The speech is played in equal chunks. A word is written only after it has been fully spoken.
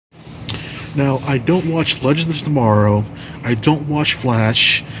Now, I don't watch Legends of Tomorrow, I don't watch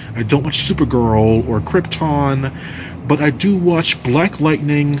Flash, I don't watch Supergirl or Krypton, but I do watch Black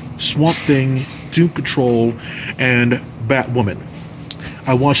Lightning, Swamp Thing, Doom Patrol, and Batwoman.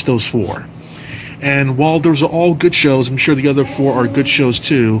 I watched those four. And while those are all good shows, I'm sure the other four are good shows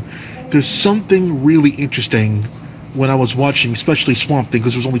too, there's something really interesting when I was watching, especially Swamp Thing,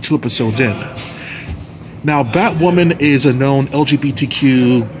 because there was only 2 episodes in. Now, Batwoman is a known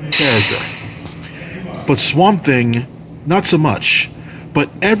LGBTQ character. But Swamp Thing, not so much. But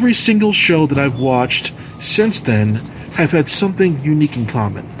every single show that I've watched since then have had something unique in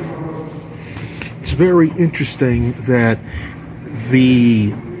common. It's very interesting that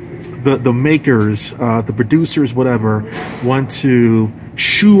the makers, the producers, whatever, want to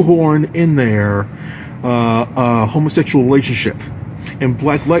shoehorn in there a homosexual relationship. In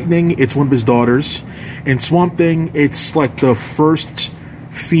Black Lightning, it's one of his daughters. In Swamp Thing, it's like the first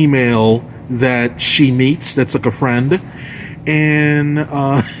female that she meets, that's like a friend. And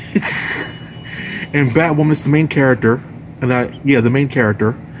and Batwoman is the main character, and the main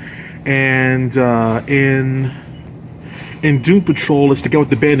character. And in Doom Patrol, it's the guy with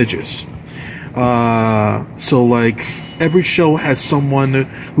the bandages. So like every show has someone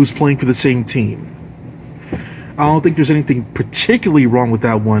who's playing for the same team. I don't think there's anything particularly wrong with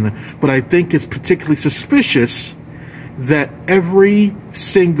that one, but I think it's particularly suspicious that every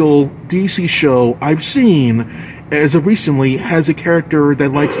single DC show I've seen as of recently has a character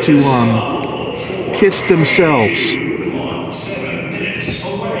that likes to kiss themselves.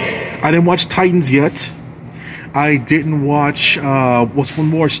 I didn't watch Titans yet. I didn't watch what's one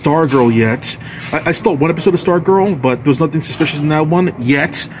more, Stargirl yet. I saw one episode of Stargirl, but there was nothing suspicious in that one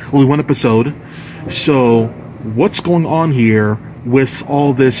yet. Only one episode. So what's going on here with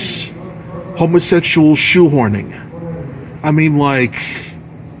all this homosexual shoehorning? I mean, like,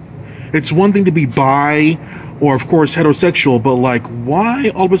 it's one thing to be bi or, of course, heterosexual, but, like,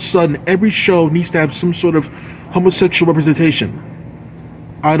 why all of a sudden every show needs to have some sort of homosexual representation?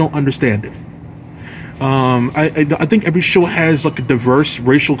 I don't understand it. I think every show has, like, a diverse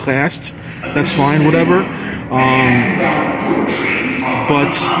racial cast. That's fine, whatever.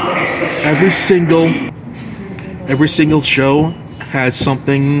 But every single show has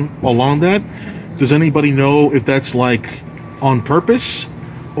something along that. Does anybody know if that's, like, on purpose,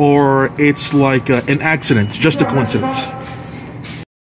 or it's like an accident, just a coincidence?